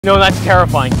No, that's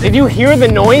terrifying. Did you hear the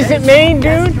noise it made,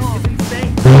 dude? It's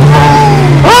insane.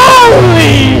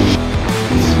 Holy!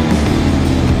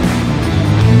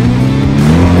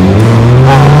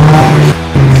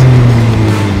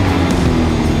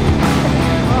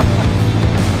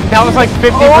 That was like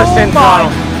 50% throttle.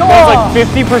 That was like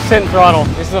 50% throttle.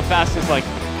 This is the fastest like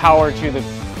power to the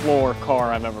floor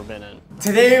car I've ever been in.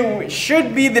 Today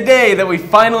should be the day that we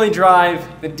finally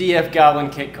drive the DF Goblin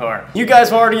kit car. You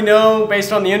guys already know,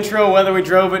 based on the intro, whether we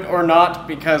drove it or not,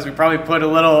 because we probably put a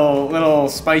little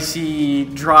spicy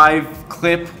drive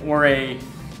clip or a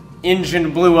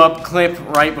engine blew up clip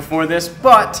right before this,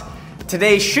 but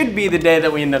today should be the day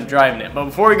that we end up driving it. But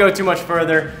before we go too much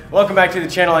further, welcome back to the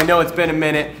channel. I know it's been a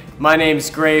minute. My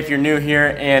name's Gray if you're new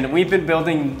here, and we've been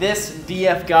building this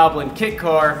DF Goblin kit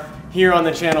car here on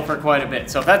the channel for quite a bit.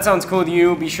 So if that sounds cool to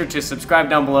you, be sure to subscribe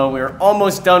down below. We're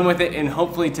almost done with it, and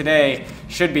hopefully today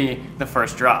should be the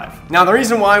first drive. Now the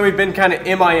reason why we've been kind of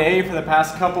MIA for the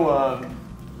past couple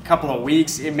of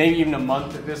weeks, maybe even a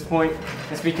month at this point,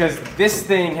 is because this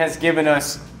thing has given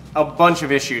us a bunch of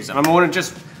issues. And I want to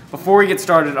just, before we get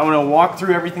started, I want to walk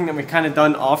through everything that we've kind of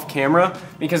done off camera,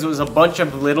 because it was a bunch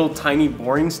of little tiny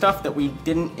boring stuff that we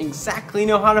didn't exactly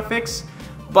know how to fix,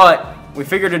 but we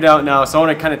figured it out now, so I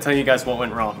want to kind of tell you guys what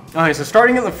went wrong. Alright, so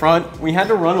starting in the front, we had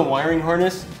to run a wiring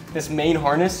harness, this main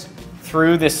harness,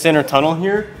 through this center tunnel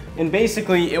here, and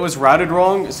basically it was routed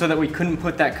wrong so that we couldn't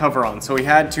put that cover on. So we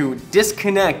had to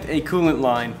disconnect a coolant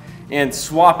line and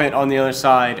swap it on the other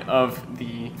side of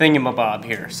the thingamabob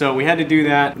here. So we had to do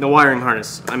that, the wiring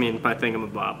harness, I mean by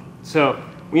thingamabob. So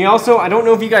we also, I don't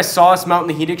know if you guys saw us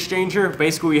mounting the heat exchanger.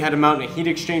 Basically we had to mount a heat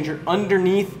exchanger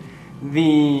underneath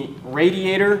the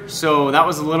radiator, so that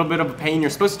was a little bit of a pain. You're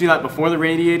supposed to do that before the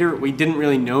radiator. We didn't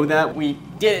really know that. We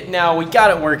did it now, we got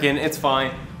it working, it's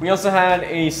fine. We also had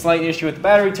a slight issue with the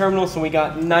battery terminal, so we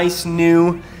got nice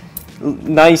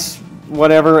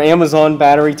whatever, Amazon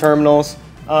battery terminals.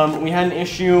 We had an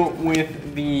issue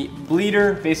with the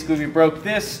bleeder. Basically we broke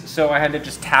this, so I had to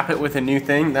just tap it with a new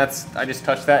thing. I just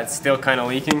touched that, it's still kind of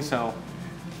leaking, so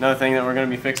another thing that we're gonna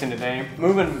be fixing today.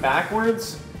 Moving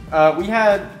backwards, we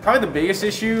had, probably the biggest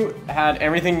issue had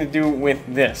everything to do with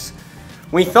this.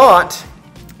 We thought,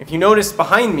 if you notice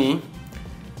behind me,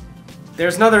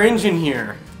 there's another engine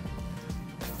here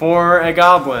for a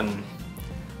Goblin.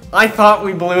 I thought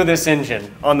we blew this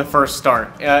engine on the first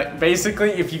start.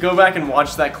 Basically, if you go back and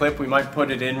watch that clip, we might put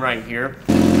it in right here.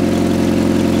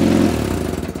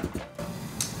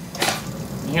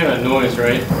 You hear that noise,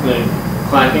 right? The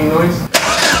clacking noise?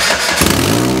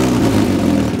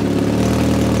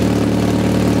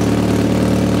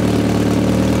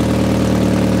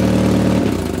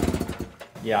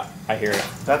 Yeah, I hear it.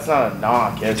 That's not a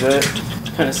knock, is it?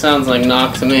 Kind of sounds like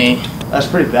knock to me. That's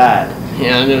pretty bad.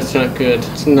 Yeah, I know it's not good.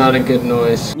 It's not a good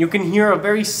noise. You can hear a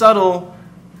very subtle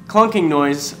clunking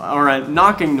noise or a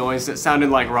knocking noise that sounded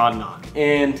like rod knock.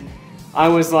 And I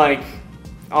was like,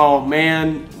 oh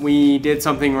man, we did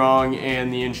something wrong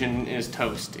and the engine is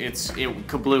toast. It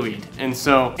kablooied. And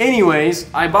so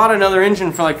anyways, I bought another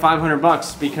engine for like 500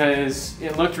 bucks because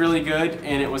it looked really good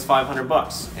and it was 500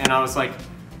 bucks. And I was like,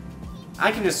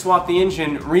 I can just swap the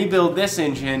engine, rebuild this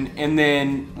engine, and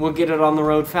then we'll get it on the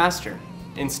road faster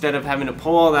instead of having to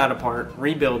pull all that apart,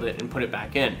 rebuild it, and put it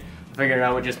back in. I figured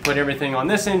I would just put everything on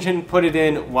this engine, put it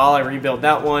in while I rebuild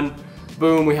that one.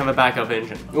 Boom, we have a backup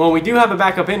engine. Well, we do have a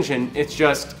backup engine, it's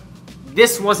just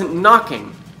this wasn't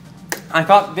knocking. I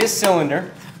thought this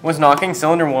cylinder was knocking,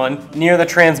 cylinder 1, near the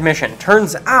transmission.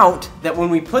 Turns out that when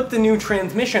we put the new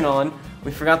transmission on, we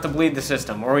forgot to bleed the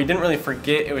system, or we didn't really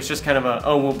forget, it was just kind of a,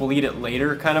 oh, we'll bleed it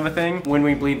later kind of a thing when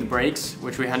we bleed the brakes,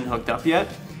 which we hadn't hooked up yet.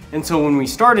 And so when we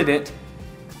started it,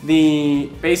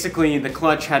 basically the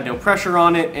clutch had no pressure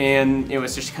on it and it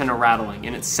was just kind of rattling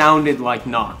and it sounded like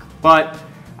knock. But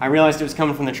I realized it was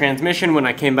coming from the transmission when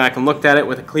I came back and looked at it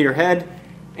with a clear head,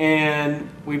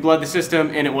 and we bled the system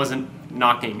and it wasn't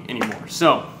knocking anymore.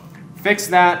 So, fix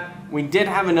that. We did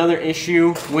have another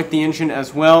issue with the engine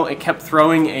as well. It kept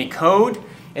throwing a code.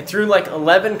 It threw like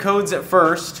 11 codes at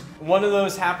first. One of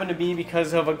those happened to be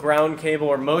because of a ground cable,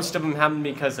 or most of them happened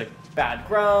because of bad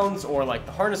grounds, or like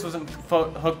the harness wasn't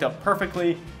hooked up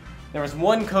perfectly. There was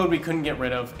one code we couldn't get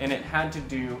rid of, and it had to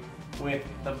do with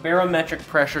the barometric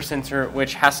pressure sensor,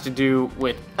 which has to do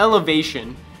with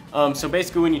elevation. So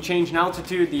basically when you change an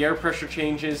altitude, the air pressure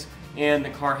changes, and the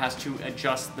car has to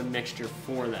adjust the mixture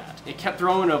for that. It kept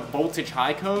throwing a voltage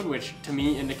high code, which to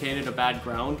me indicated a bad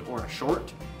ground or a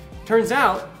short. Turns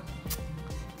out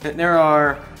that there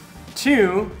are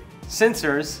 2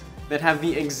 sensors that have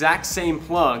the exact same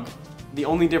plug. The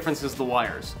only difference is the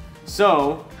wires.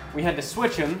 So we had to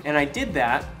switch them, and I did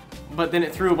that but then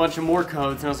it threw a bunch of more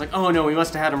codes, and I was like, oh no, we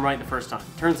must have had them right the first time.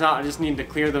 Turns out I just needed to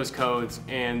clear those codes,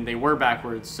 and they were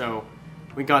backwards, so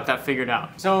we got that figured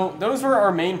out. So those were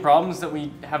our main problems that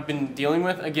we have been dealing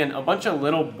with. Again, a bunch of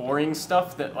little boring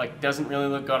stuff that like doesn't really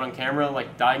look good on camera,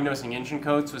 like diagnosing engine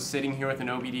codes with sitting here with an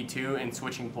OBD2 and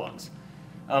switching plugs.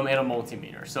 And a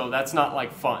multimeter, so that's not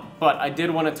like fun. But I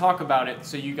did want to talk about it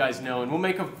so you guys know, and we'll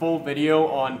make a full video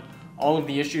on all of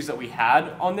the issues that we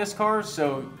had on this car,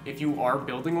 so if you are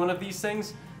building one of these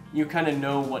things, you kind of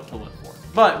know what to look for.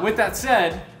 But with that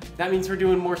said, that means we're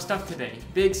doing more stuff today.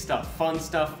 Big stuff, fun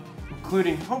stuff,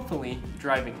 including hopefully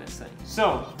driving this thing.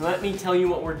 So let me tell you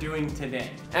what we're doing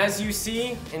today. As you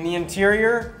see in the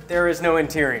interior, there is no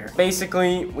interior.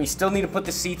 Basically, we still need to put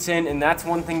the seats in, and that's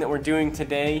one thing that we're doing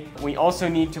today. We also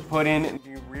need to put in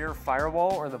the rear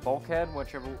firewall or the bulkhead,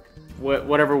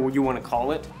 whatever you want to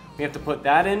call it. We have to put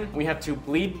that in. We have to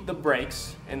bleed the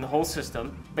brakes and the whole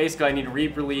system. Basically, I need to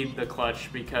re-bleed the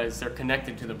clutch because they're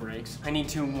connected to the brakes. I need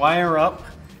to wire up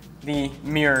the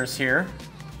mirrors here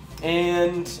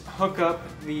and hook up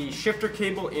the shifter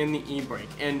cable and the e-brake.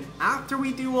 And after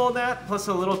we do all that, plus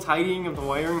a little tidying of the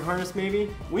wiring harness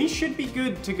maybe, we should be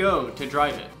good to go to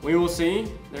drive it. We will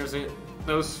see.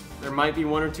 There might be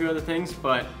one or two other things,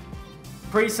 but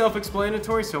pretty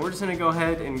self-explanatory, so we're just gonna go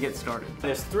ahead and get started.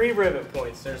 There's 3 rivet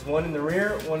points. There's one in the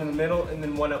rear, one in the middle, and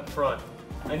then one up front.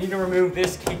 I need to remove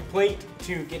this kick plate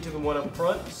to get to the one up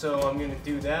front, so I'm gonna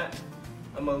do that.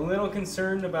 I'm a little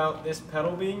concerned about this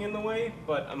pedal being in the way,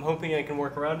 but I'm hoping I can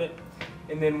work around it,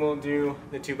 and then we'll do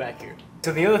the 2 back here.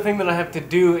 So the other thing that I have to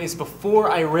do is before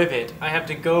I rivet, I have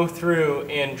to go through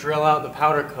and drill out the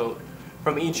powder coat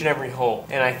from each and every hole.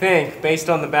 And I think, based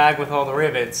on the bag with all the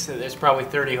rivets, there's probably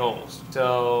 30 holes.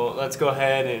 So let's go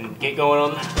ahead and get going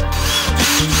on that.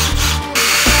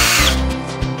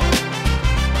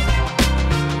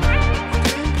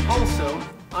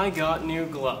 I got new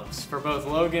gloves for both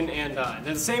Logan and I.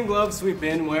 They're the same gloves we've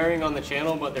been wearing on the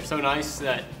channel, but they're so nice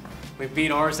that we've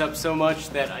beat ours up so much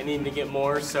that I need to get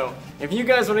more. So if you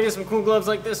guys want to get some cool gloves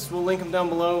like this, we'll link them down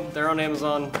below. They're on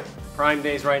Amazon Prime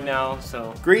days right now,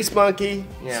 so. Grease Monkey.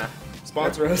 Yeah.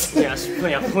 Sponsor us. Yes,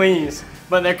 yeah, please.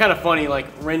 But they're kind of funny, like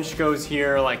wrench goes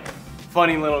here, like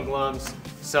funny little gloves.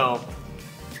 So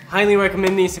highly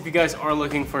recommend these if you guys are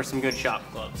looking for some good shop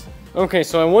gloves. Okay,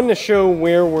 so I wanted to show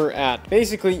where we're at.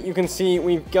 Basically, you can see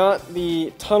we've got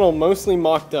the tunnel mostly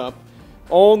mocked up.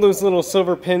 All those little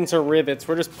silver pins are rivets.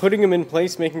 We're just putting them in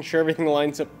place, making sure everything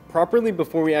lines up properly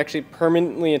before we actually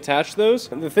permanently attach those.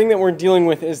 And the thing that we're dealing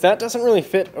with is that doesn't really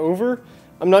fit over.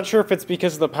 I'm not sure if it's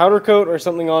because of the powder coat or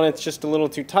something on it's just a little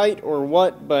too tight or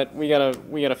what, but we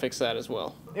gotta fix that as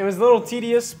well. It was a little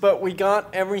tedious, but we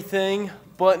got everything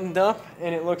buttoned up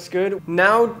and it looks good.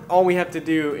 Now all we have to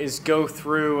do is go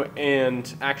through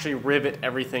and actually rivet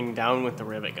everything down with the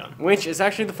rivet gun, which is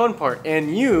actually the fun part.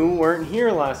 And you weren't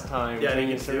here last time. Yeah, I didn't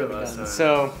get to do it last time.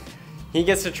 So he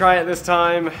gets to try it this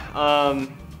time.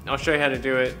 I'll show you how to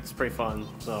do it. It's pretty fun.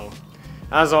 So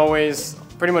as always,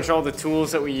 pretty much all the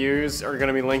tools that we use are going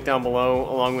to be linked down below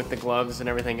along with the gloves and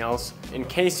everything else. In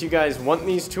case you guys want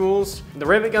these tools, the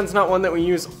rivet gun's not one that we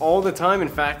use all the time. In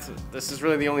fact, this is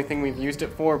really the only thing we've used it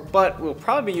for, but we'll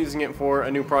probably be using it for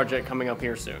a new project coming up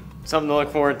here soon. Something to look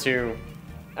forward to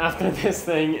after this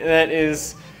thing that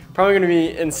is probably going to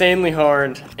be insanely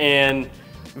hard and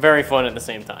very fun at the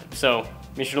same time. So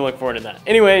be sure to look forward to that.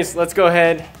 Anyways, let's go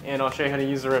ahead and I'll show you how to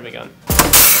use the rivet gun.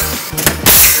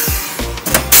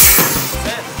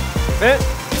 Fit.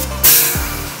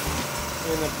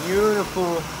 And a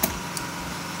beautiful,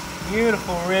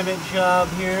 beautiful rivet job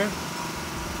here.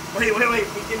 Wait, we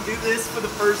can do this for the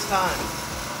first time.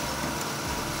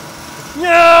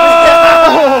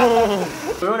 No!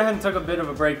 We went ahead and took a bit of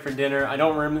a break for dinner. I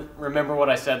don't remember what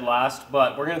I said last,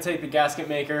 but we're gonna take the gasket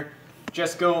maker,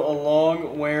 just go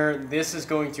along where this is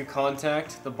going to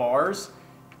contact the bars,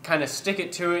 kind of stick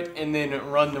it to it, and then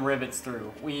run the rivets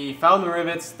through. We found the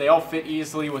rivets. They all fit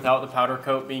easily without the powder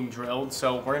coat being drilled,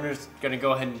 so we're just gonna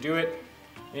go ahead and do it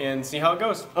and see how it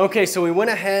goes. Okay, so we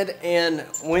went ahead and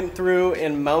went through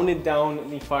and mounted down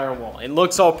the firewall. It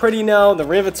looks all pretty now. The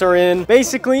rivets are in.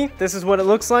 Basically, this is what it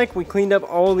looks like. We cleaned up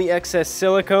all the excess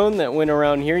silicone that went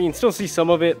around here. You can still see some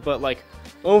of it, but like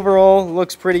overall,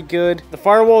 looks pretty good. The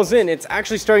firewall's in. It's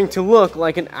actually starting to look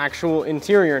like an actual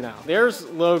interior now. There's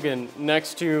Logan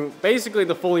next to basically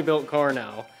the fully built car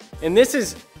now. And this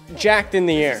is jacked in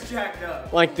the air. It's jacked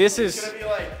up. Like this is... It's gonna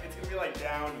be like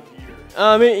down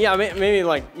here. Maybe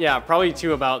like, yeah, probably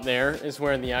to about there is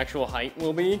where the actual height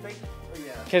will be.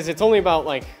 Because it's only about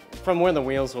like from where the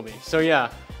wheels will be. So yeah,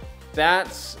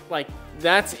 that's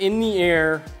in the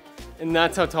air and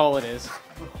that's how tall it is.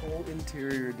 The whole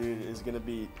interior, dude, is gonna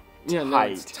be Yeah, no,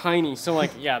 it's tiny. So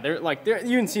like, yeah, they're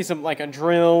you can see some like a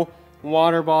drill,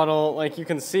 water bottle. Like you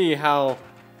can see how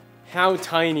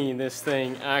tiny this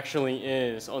thing actually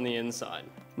is on the inside.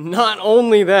 Not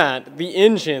only that, the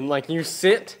engine, like you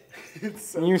sit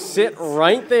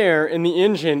right there, and the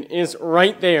engine is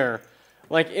right there.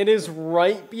 Like it is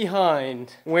right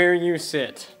behind where you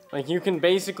sit. Like you can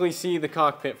basically see the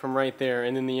cockpit from right there,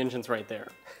 and then the engine's right there.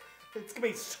 It's gonna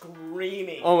be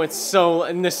screaming. Oh, it's so,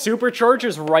 and the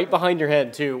supercharger's right behind your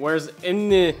head too. Whereas in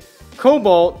the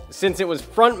Cobalt, since it was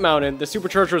front mounted, the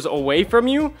supercharger was away from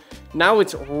you. Now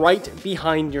it's right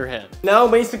behind your head. Now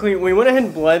basically, we went ahead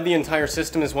and bled the entire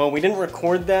system as well. We didn't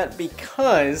record that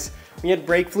because we had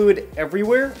brake fluid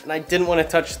everywhere, and I didn't want to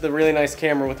touch the really nice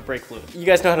camera with the brake fluid. You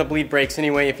guys know how to bleed brakes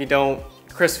anyway. If you don't,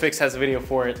 Chris Fix has a video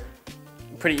for it.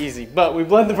 Pretty easy, but we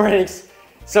bled the brakes.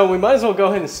 So we might as well go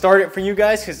ahead and start it for you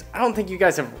guys, because I don't think you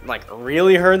guys have like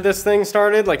really heard this thing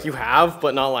started. Like you have,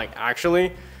 but not like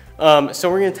actually. So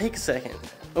we're gonna take a second,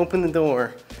 open the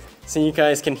door, so you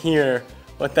guys can hear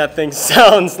what that thing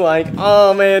sounds like.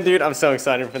 Oh man, dude, I'm so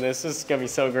excited for this. This is gonna be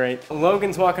so great.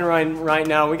 Logan's walking around right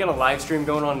now. We got a live stream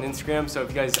going on Instagram, so if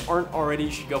you guys aren't already,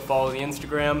 you should go follow the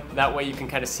Instagram. That way you can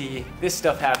kind of see this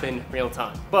stuff happen real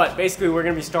time. But basically, we're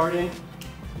gonna be starting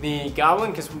the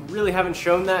Goblin, because we really haven't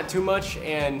shown that too much,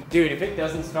 and dude, if it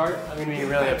doesn't start, I'm gonna be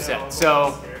really upset.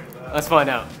 So let's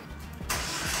find out.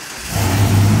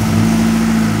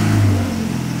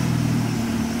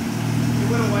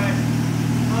 It went away.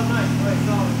 Oh nice, right,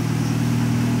 solid.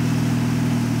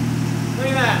 Look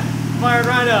at that, fired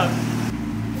right up.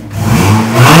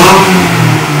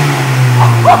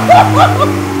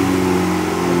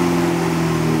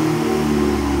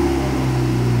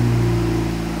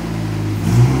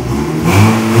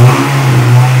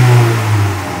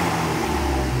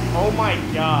 Oh my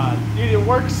god, dude, it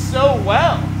works so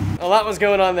well. A lot was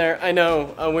going on there, I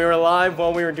know. We were live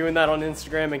while we were doing that on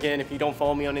Instagram. Again, if you don't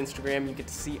follow me on Instagram, you get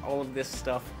to see all of this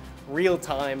stuff real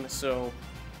time. So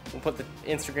we'll put the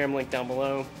Instagram link down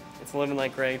below. It's Living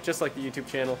Like Greg, just like the YouTube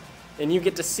channel. And you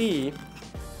get to see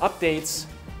updates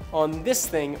on this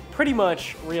thing pretty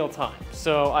much real time.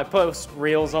 So I post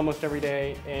reels almost every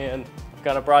day, and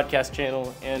got a broadcast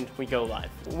channel, and we go live.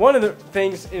 One of the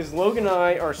things is Logan and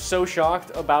I are so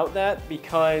shocked about that,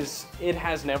 because it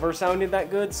has never sounded that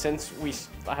good since we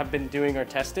have been doing our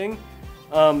testing.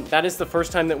 That is the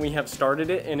first time that we have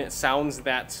started it, and it sounds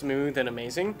that smooth and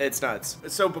amazing. It's nuts.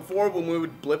 So before, when we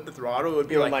would blip the throttle, it would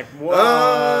be like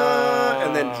whoa,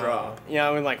 and then drop. Yeah,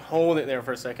 I would like hold it there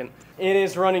for a second. It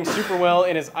is running super well.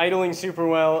 It is idling super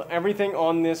well. Everything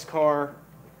on this car,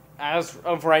 as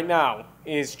of right now,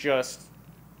 is just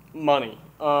money.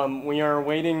 We are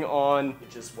waiting on... It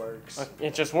just works.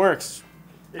 It just works.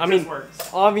 I mean, works.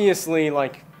 Obviously,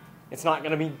 like, it's not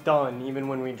gonna be done even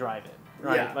when we drive it,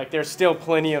 right? Yeah. Like, there's still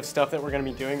plenty of stuff that we're gonna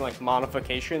be doing, like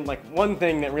modification. Like, one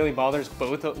thing that really bothers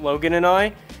both Logan and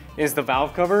I is the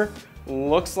valve cover.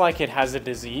 Looks like it has a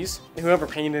disease. Whoever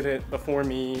painted it before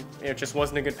me, it just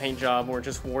wasn't a good paint job, or it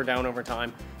just wore down over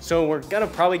time. So we're gonna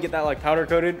probably get that like powder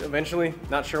coated eventually,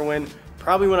 not sure when.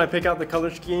 Probably when I pick out the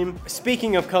color scheme.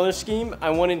 Speaking of color scheme,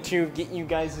 I wanted to get you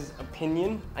guys'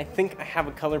 opinion. I think I have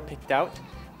a color picked out.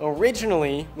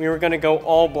 Originally, we were gonna go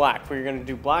all black. We were gonna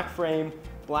do black frame,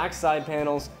 black side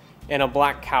panels, and a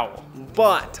black cowl.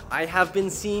 But I have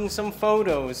been seeing some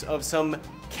photos of some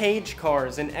cage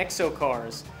cars and exo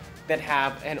cars that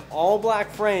have an all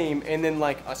black frame and then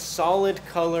like a solid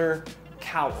color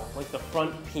cowl, like the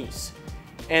front piece.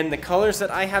 And the colors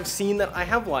that I have seen that I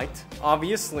have liked,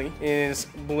 obviously, is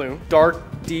blue. Dark,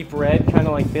 deep red, kind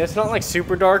of like this. Not like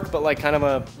super dark, but like kind of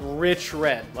a rich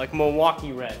red, like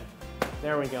Milwaukee red.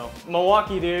 There we go.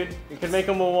 Milwaukee, dude. We could make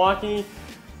a Milwaukee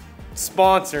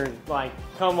sponsored. Like,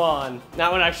 come on.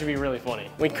 That would actually be really funny.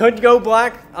 We could go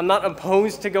black. I'm not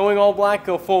opposed to going all black,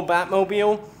 go full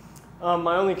Batmobile.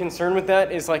 My only concern with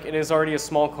that is like it is already a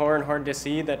small car and hard to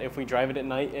see, that if we drive it at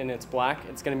night and it's black,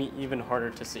 it's gonna be even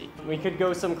harder to see. We could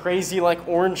go some crazy like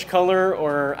orange color,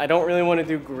 or I don't really want to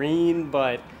do green,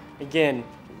 but again,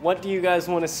 what do you guys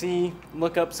want to see?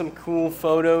 Look up some cool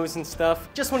photos and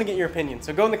stuff. Just want to get your opinion.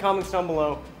 So go in the comments down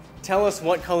below. Tell us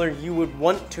what color you would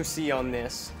want to see on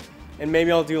this. And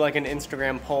maybe I'll do like an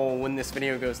Instagram poll when this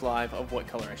video goes live of what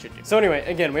color I should do. So anyway,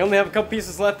 again, we only have a couple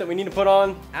pieces left that we need to put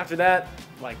on. After that,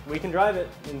 like, we can drive it.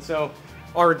 And so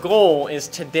our goal is,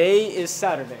 today is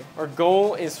Saturday. Our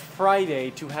goal is Friday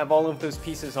to have all of those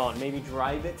pieces on. Maybe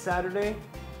drive it Saturday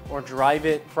or drive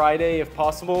it Friday if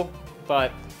possible.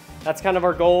 But that's kind of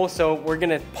our goal. So we're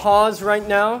gonna pause right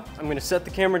now. I'm gonna set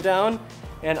the camera down,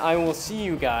 and I will see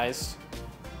you guys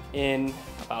in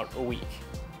about a week.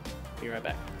 Be right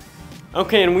back.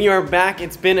 Okay, and we are back.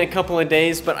 It's been a couple of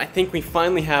days, but I think we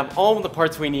finally have all of the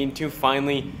parts we need to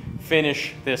finally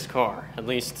finish this car. At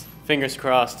least, fingers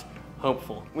crossed,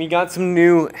 hopeful. We got some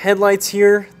new headlights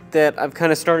here that I've kind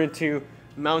of started to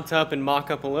mount up and mock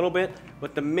up a little bit,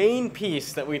 but the main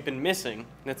piece that we've been missing,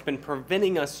 that's been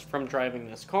preventing us from driving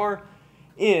this car,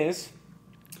 is,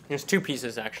 there's two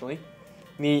pieces actually.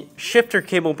 The shifter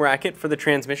cable bracket for the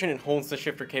transmission. It holds the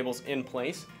shifter cables in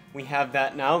place. We have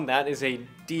that now. That is a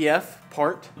DF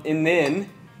part. And then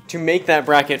to make that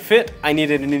bracket fit, I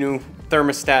needed a new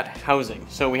thermostat housing.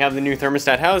 So we have the new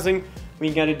thermostat housing.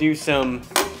 We got to do some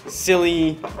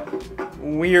silly,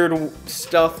 weird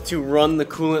stuff to run the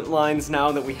coolant lines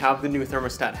now that we have the new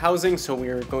thermostat housing. So we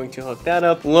are going to hook that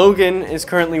up. Logan is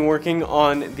currently working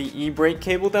on the e-brake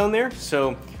cable down there.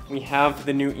 So we have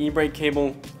the new e-brake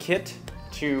cable kit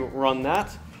to run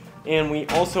that. And we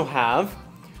also have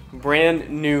brand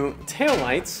new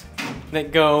taillights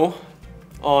that go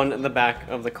on the back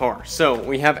of the car. So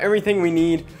we have everything we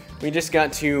need. We just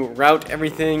got to route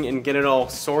everything and get it all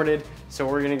sorted. So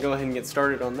we're gonna go ahead and get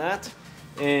started on that.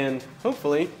 And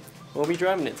hopefully we'll be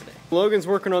driving it today. Logan's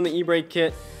working on the e-brake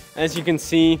kit. As you can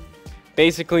see,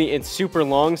 basically it's super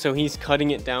long, so he's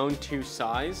cutting it down to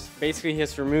size. Basically he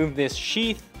has to remove this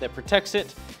sheath that protects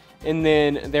it. And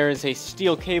then there is a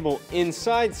steel cable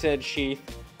inside said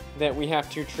sheath that we have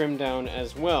to trim down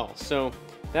as well. So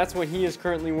that's what he is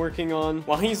currently working on.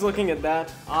 While he's looking at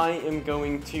that, I am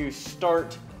going to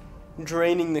start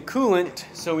draining the coolant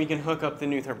so we can hook up the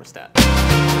new thermostat.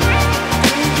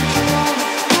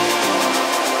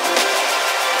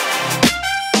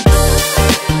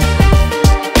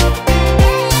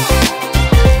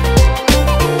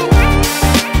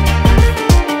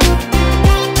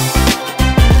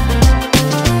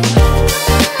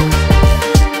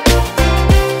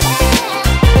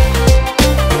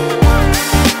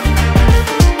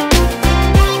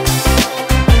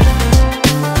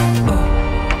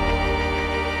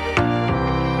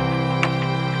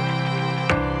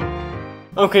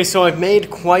 Okay, so I've made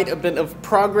quite a bit of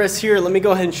progress here. Let me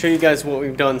go ahead and show you guys what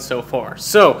we've done so far.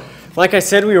 So, like I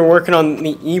said, we were working on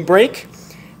the e-brake,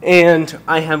 and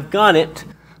I have got it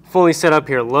fully set up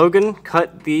here. Logan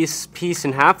cut this piece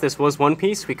in half. This was one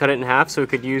piece. We cut it in half so we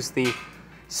could use the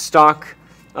stock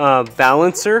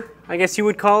balancer, I guess you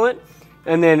would call it.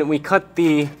 And then we cut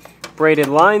the braided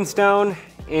lines down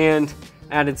and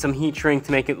added some heat shrink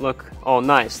to make it look all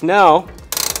nice. Now,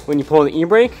 when you pull the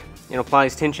e-brake, it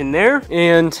applies tension there,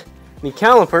 and the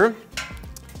caliper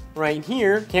right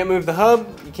here, can't move the hub,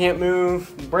 you can't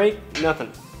move the brake, nothing.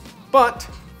 But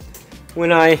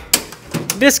when I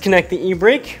disconnect the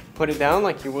e-brake, put it down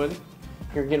like you would,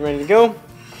 you're getting ready to go,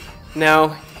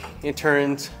 now it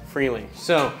turns freely.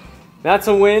 So that's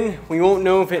a win. We won't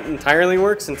know if it entirely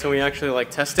works until we actually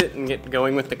test it and get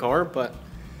going with the car, but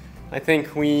I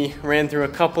think we ran through a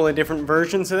couple of different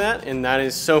versions of that, and that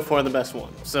is so far the best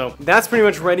one. So that's pretty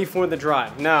much ready for the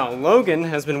drive. Now, Logan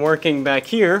has been working back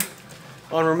here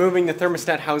on removing the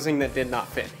thermostat housing that did not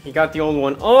fit. He got the old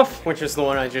one off, which is the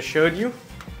one I just showed you,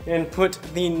 and put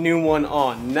the new one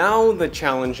on. Now the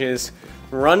challenge is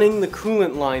running the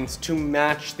coolant lines to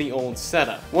match the old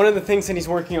setup. One of the things that he's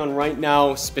working on right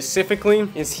now specifically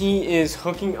is he is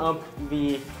hooking up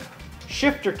the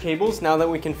shifter cables, now that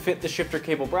we can fit the shifter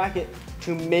cable bracket,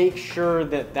 to make sure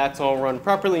that that's all run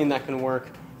properly and that can work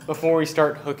before we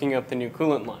start hooking up the new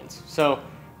coolant lines. So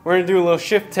we're gonna do a little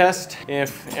shift test.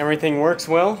 If everything works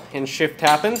well and shift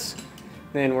happens,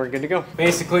 then we're good to go.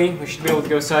 Basically, we should be able to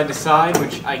go side to side,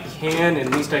 which I can.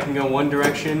 At least I can go one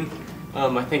direction.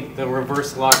 I think the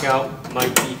reverse lockout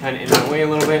might be kind of in my way a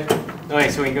little bit. Okay,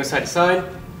 so we can go side to side.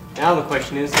 Now the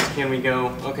question is can we go,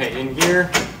 okay, in gear,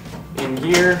 in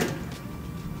gear,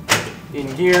 in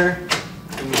gear,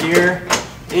 in gear,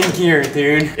 in gear,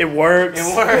 dude. It works.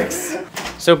 It works.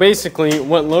 So basically,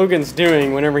 what Logan's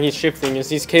doing whenever he's shifting is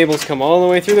these cables come all the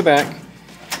way through the back,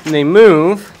 and they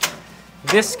move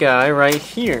this guy right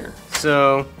here.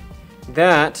 So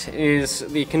that is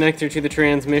the connector to the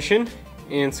transmission,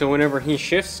 and so whenever he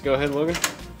shifts, go ahead, Logan,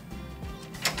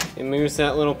 it moves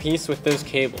that little piece with those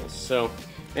cables. So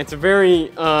it's a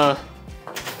very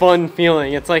fun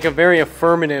feeling. It's like a very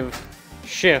affirmative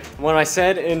shift. What I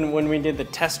said when we did the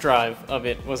test drive of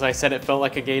it was I said it felt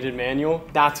like a gated manual.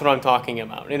 That's what I'm talking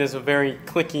about. It is a very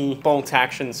clicky bolt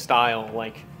action style,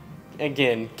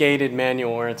 again, gated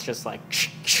manual where it's just like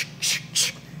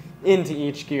into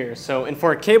each gear. So, and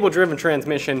for a cable driven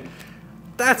transmission,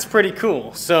 that's pretty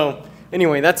cool. So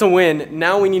anyway, that's a win.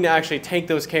 Now we need to actually take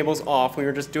those cables off. We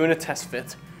were just doing a test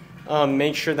fit.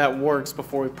 Make sure that works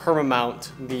before we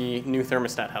perma-mount the new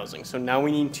thermostat housing. So now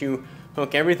we need to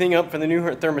hook everything up for the new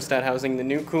thermostat housing, the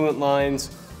new coolant lines,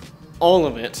 all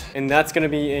of it, and that's gonna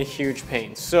be a huge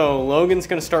pain. So Logan's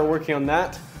gonna start working on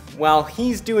that. While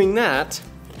he's doing that,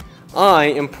 I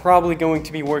am probably going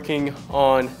to be working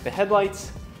on the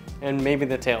headlights and maybe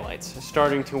the taillights,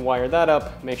 starting to wire that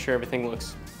up, make sure everything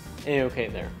looks a-okay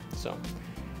there. So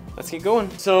let's get going.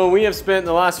 So we have spent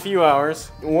the last few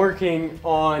hours working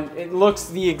on, it looks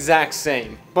the exact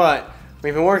same, but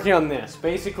we've been working on this.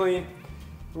 Basically,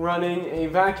 running a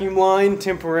vacuum line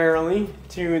temporarily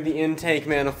to the intake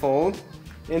manifold,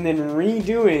 and then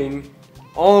redoing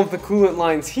all of the coolant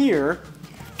lines here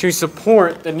to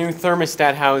support the new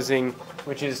thermostat housing,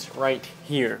 which is right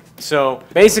here. So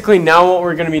basically now what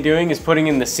we're gonna be doing is putting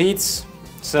in the seats.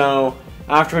 So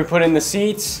after we put in the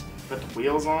seats, put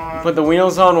the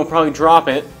wheels on, we'll probably drop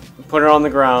it, put it on the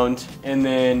ground, and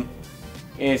then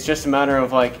it's just a matter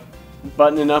of like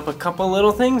buttoning up a couple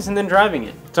little things and then driving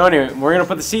it. So anyway, we're gonna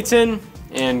put the seats in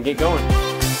and get going.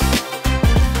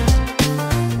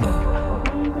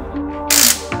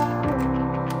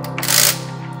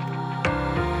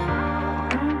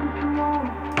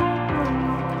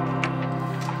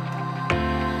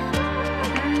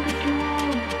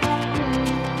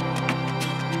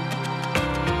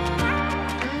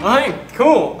 Alright,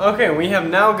 cool. Okay, we have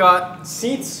now got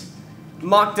seats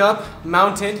mocked up,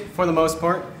 mounted for the most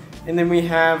part, and then we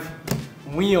have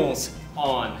wheels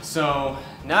on. So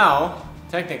now,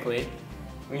 technically,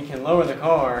 we can lower the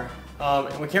car.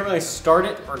 We can't really start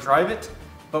it or drive it,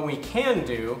 but we can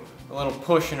do a little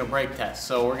push and a brake test.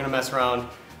 So we're gonna mess around,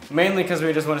 mainly because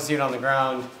we just want to see it on the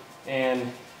ground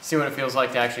and see what it feels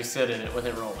like to actually sit in it with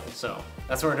it rolling. So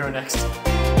that's what we're doing next.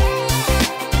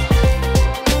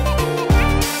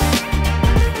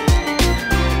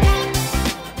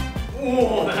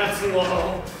 Oh, that's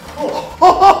low.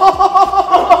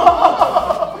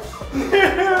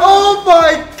 Oh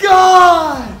my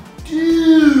god!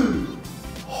 Dude!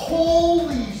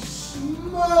 Holy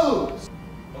smokes!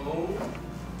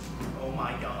 Oh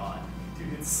my god.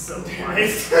 Dude, it's so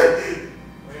nice.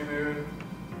 Remove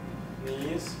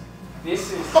these.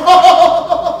 This is this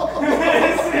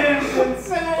is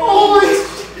insane.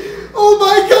 Oh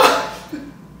my god!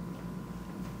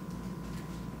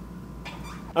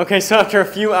 Okay, so after a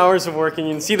few hours of working,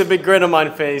 you can see the big grin on my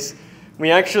face.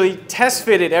 We actually test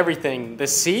fitted everything. The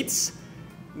seats,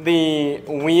 the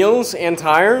wheels and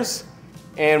tires,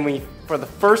 and we, for the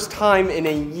first time in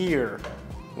a year,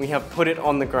 we have put it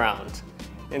on the ground.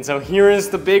 And so here is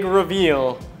the big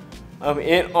reveal of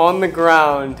it on the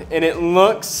ground, and it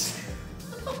looks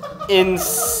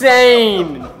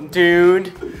insane,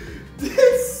 dude.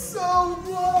 It's so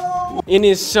low! It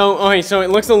is so, okay, so it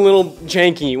looks a little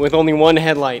janky with only one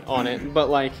headlight on it, but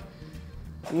like,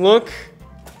 look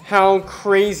how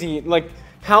crazy, like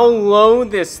how low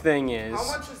this thing is.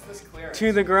 How much is this clearance?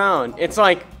 To the ground. It's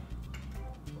like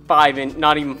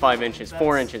not even 5 inches,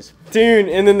 4 inches. Dude,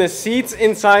 and then the seats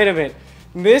inside of it.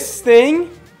 This thing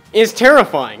is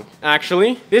terrifying,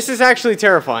 actually. This is actually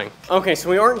terrifying. Okay, so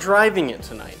we aren't driving it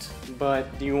tonight,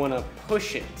 but do you want to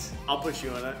push it? I'll push you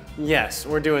on it. Yes,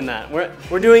 we're doing that.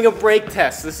 We're doing a brake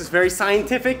test. This is very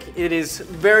scientific. It is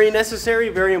very necessary,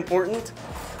 very important,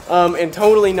 and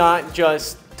totally not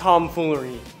just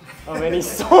tomfoolery of any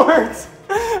sort.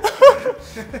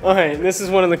 Okay, this is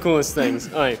one of the coolest things.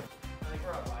 All right. I think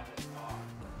we're alignment off.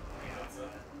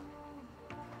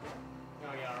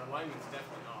 Oh yeah, our alignment's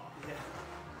definitely off. Yeah.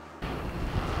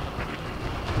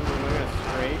 Look at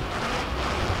straight.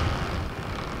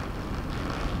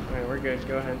 All right, we're good.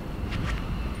 Go ahead.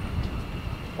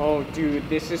 Oh, dude,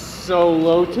 this is so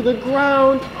low to the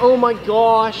ground. Oh my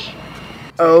gosh.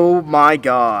 Oh my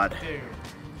god. Dude,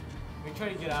 let me try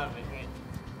to get out of it.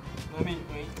 Wait.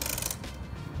 Wait.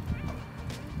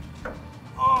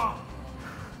 Oh.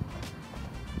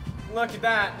 Look at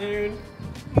that, dude.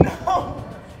 No.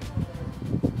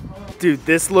 Dude,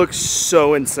 this looks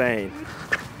so insane.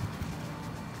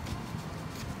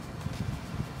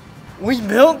 We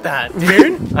built that,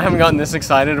 dude. I haven't gotten this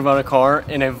excited about a car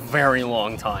in a very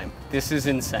long time. This is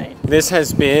insane. This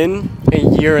has been a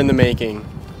year in the making.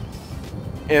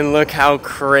 And look how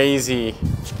crazy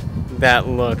that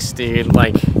looks, dude.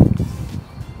 Like,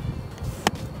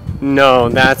 no,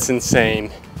 that's insane.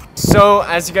 So,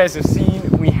 as you guys have seen,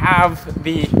 we have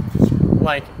the,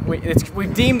 like,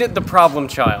 we've deemed it the problem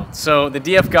child. So, the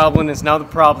DF Goblin is now the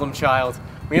problem child.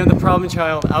 We have the problem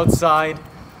child outside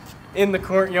in the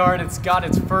courtyard. It's got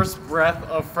its first breath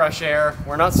of fresh air.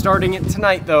 We're not starting it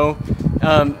tonight, though,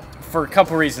 for a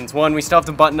couple reasons. One, we still have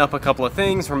to button up a couple of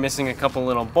things. We're missing a couple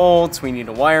little bolts. We need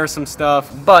to wire some stuff,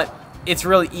 but it's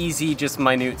really easy, just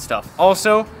minute stuff.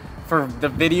 Also, for the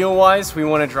video wise, we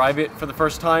want to drive it for the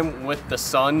first time with the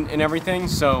sun and everything.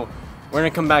 So we're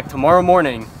gonna come back tomorrow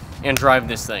morning and drive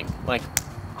this thing, like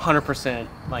 100%.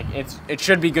 Like it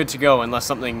should be good to go unless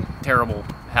something terrible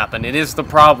happened. It is the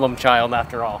problem child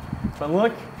after all. But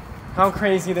look how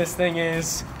crazy this thing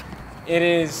is. It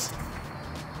is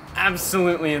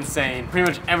absolutely insane. Pretty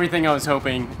much everything I was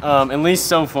hoping, at least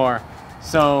so far.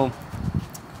 So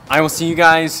I will see you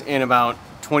guys in about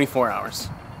 24 hours.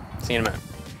 See you in a minute.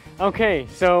 Okay,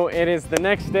 so it is the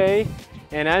next day,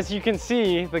 and as you can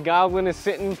see, the Goblin is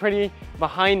sitting pretty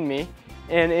behind me,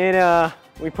 and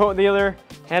we put the other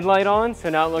headlight on,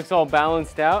 so now it looks all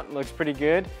balanced out. It looks pretty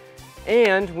good.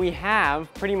 And we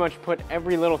have pretty much put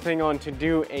every little thing on to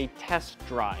do a test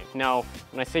drive. Now,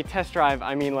 when I say test drive,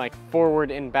 I mean like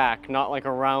forward and back, not like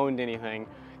around anything,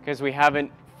 because we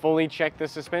haven't fully checked the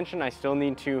suspension. I still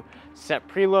need to set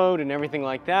preload and everything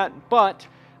like that, but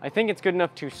I think it's good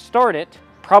enough to start it.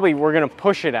 Probably we're gonna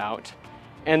push it out,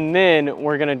 and then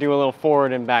we're gonna do a little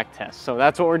forward and back test. So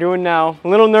that's what we're doing now. A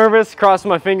little nervous, crossing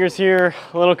my fingers here,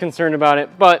 a little concerned about it,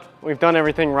 but we've done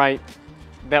everything right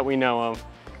that we know of.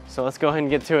 So let's go ahead and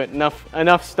get to it.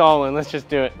 Enough stalling, let's just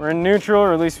do it. We're in neutral,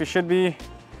 or at least we should be.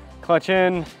 Clutch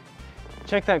in.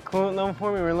 Check that coolant level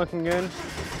for me, we're looking good.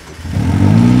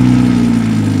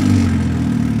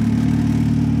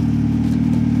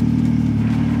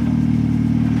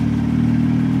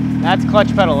 That's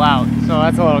clutch pedal out, so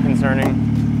that's a little concerning.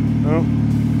 Oh.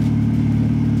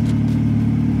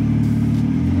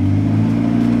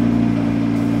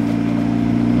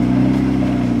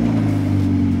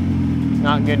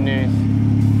 Not good news.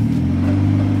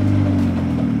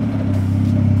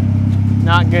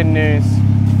 Not good news.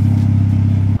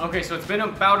 Okay, so it's been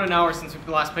about an hour since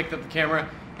we last picked up the camera,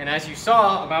 and as you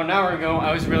saw about an hour ago,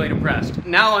 I was really depressed.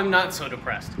 Now I'm not so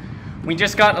depressed. We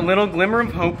just got a little glimmer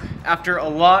of hope after a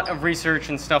lot of research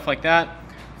and stuff like that.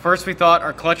 First we thought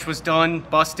our clutch was done,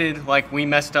 busted, like we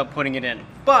messed up putting it in.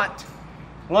 But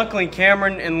luckily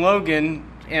Cameron and Logan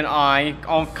and I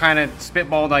all kind of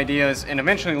spitballed ideas, and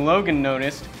eventually Logan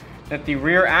noticed that the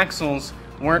rear axles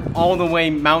weren't all the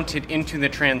way mounted into the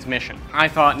transmission. I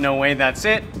thought, no way, that's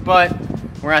it, but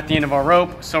we're at the end of our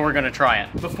rope, so we're gonna try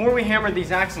it. Before we hammered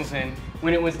these axles in,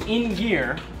 when it was in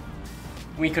gear,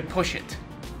 we could push it.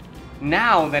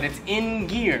 Now that it's in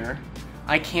gear,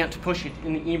 I can't push it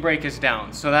and the e-brake is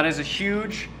down. So that is a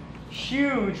huge,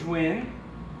 huge win.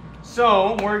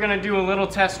 So we're gonna do a little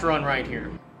test run right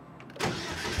here.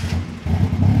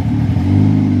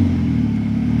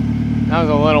 That was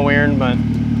a little weird, but,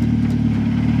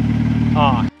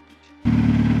 ah.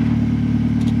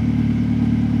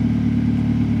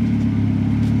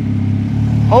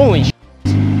 Holy shit.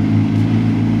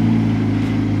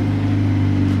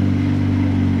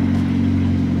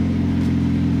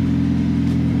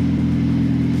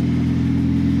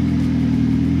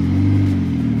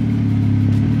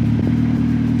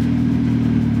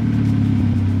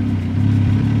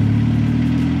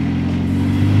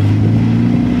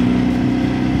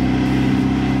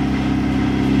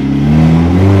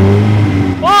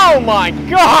 Oh my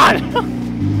God!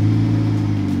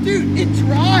 Dude, it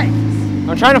drives!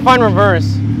 I'm trying to find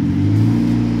reverse.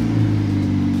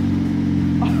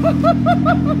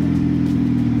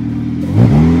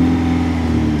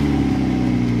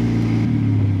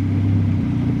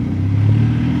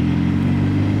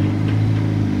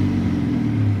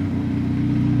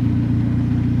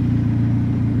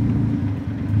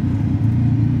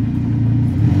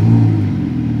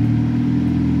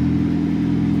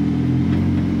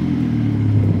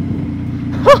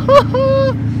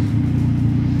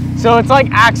 So it's like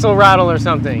axle rattle or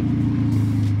something.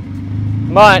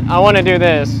 But I want to do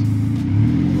this.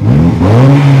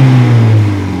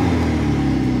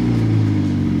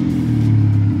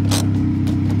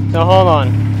 So hold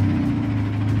on.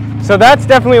 So that's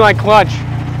definitely like clutch.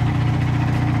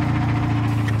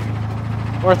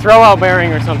 Or throw out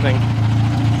bearing or something.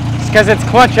 It's because it's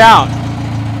clutch out.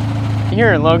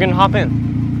 Here, Logan, hop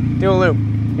in. Do a loop.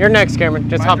 You're next, Cameron.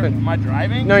 Just hop in. Am I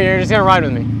driving? No, you're just gonna ride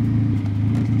with me.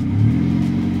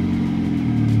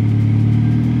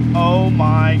 Oh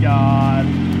my God.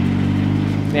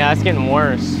 Yeah, it's getting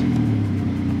worse.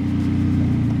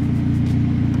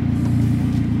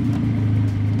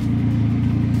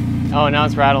 Oh, now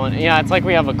it's rattling. Yeah, it's like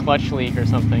we have a clutch leak or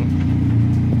something.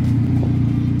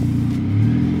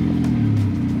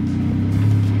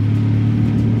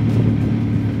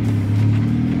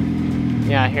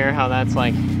 Yeah, I hear how that's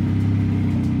like.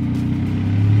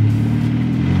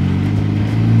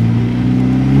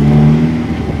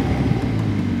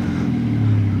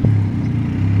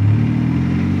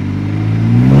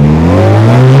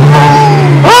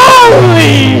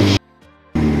 Holy!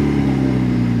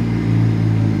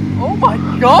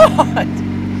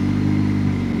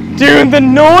 Dude, the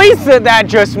noise that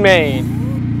just made.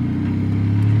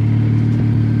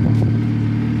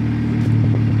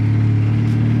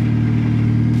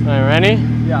 All right, ready?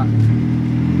 Yeah.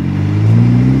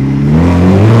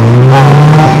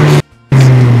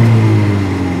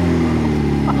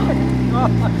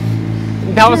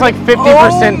 That was like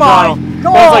 50% throttle.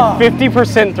 That was like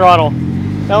 50% throttle.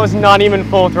 That was not even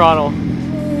full throttle.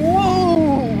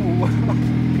 Whoa!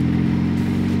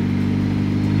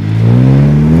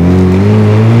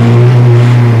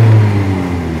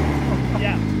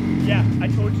 Yeah, I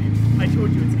told you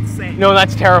it's insane. No,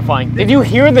 that's terrifying. Did you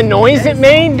hear the noise it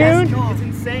made, dude? It's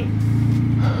insane.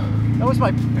 That was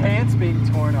my pants being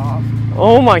torn off.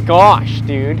 Oh my gosh,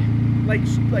 dude. Like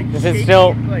Is it shaking,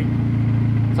 still- like,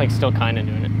 It's like still kind of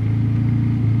doing it.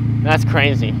 That's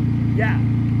crazy. yeah.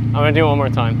 I'm gonna do it one more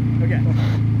time. Okay.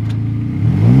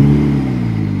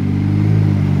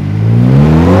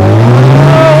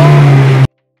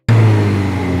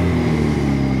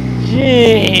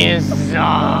 Jesus.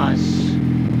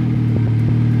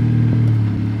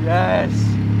 Yes.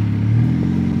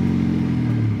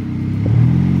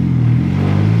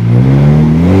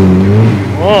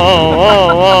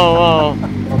 Whoa.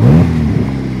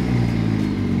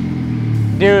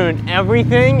 Dude,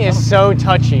 everything is so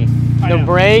touchy. The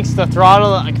brakes, the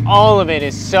throttle, like all of it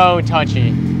is so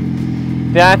touchy.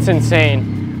 That's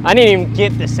insane. I didn't even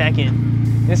get the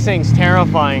second. This thing's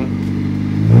terrifying.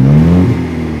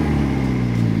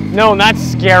 No, that's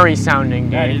scary sounding,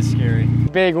 dude. That is scary.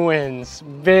 Big wins.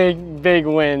 Big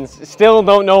wins. Still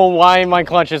don't know why my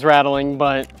clutch is rattling,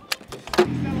 but...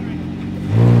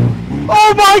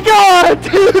 Oh my god!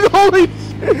 Dude, holy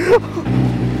shit!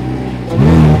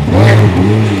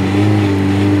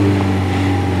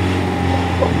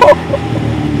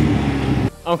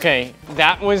 Okay,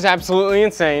 that was absolutely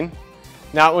insane.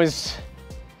 This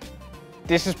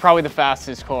is probably the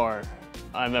fastest car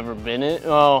I've ever been in.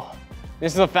 Oh,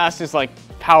 this is the fastest like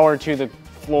power to the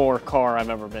floor car I've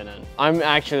ever been in. I'm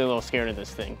actually a little scared of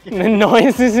this thing. The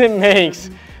noises it makes,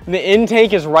 the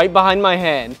intake is right behind my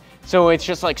head. So it's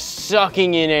just like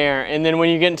sucking in air. And then when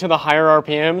you get into the higher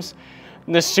RPMs,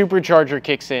 the supercharger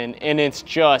kicks in and it's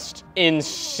just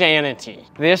insanity.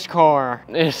 This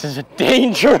is a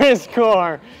dangerous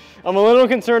car. I'm a little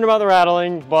concerned about the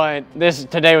rattling, but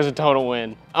today was a total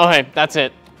win. Okay, that's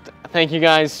it. Thank you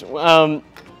guys. We're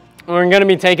gonna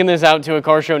be taking this out to a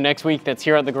car show next week that's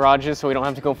here at the garages, so we don't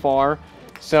have to go far.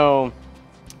 So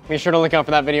be sure to look out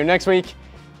for that video next week.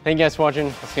 Thank you guys for watching.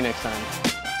 I'll see you next time.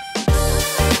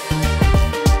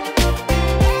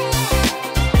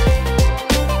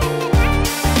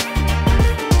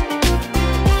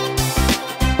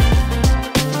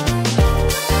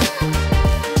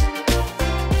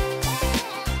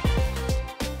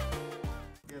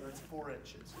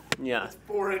 Yeah.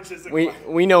 4 inches.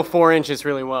 We know 4 inches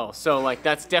really well, so like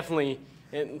that's definitely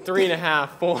 3.5,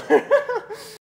 4.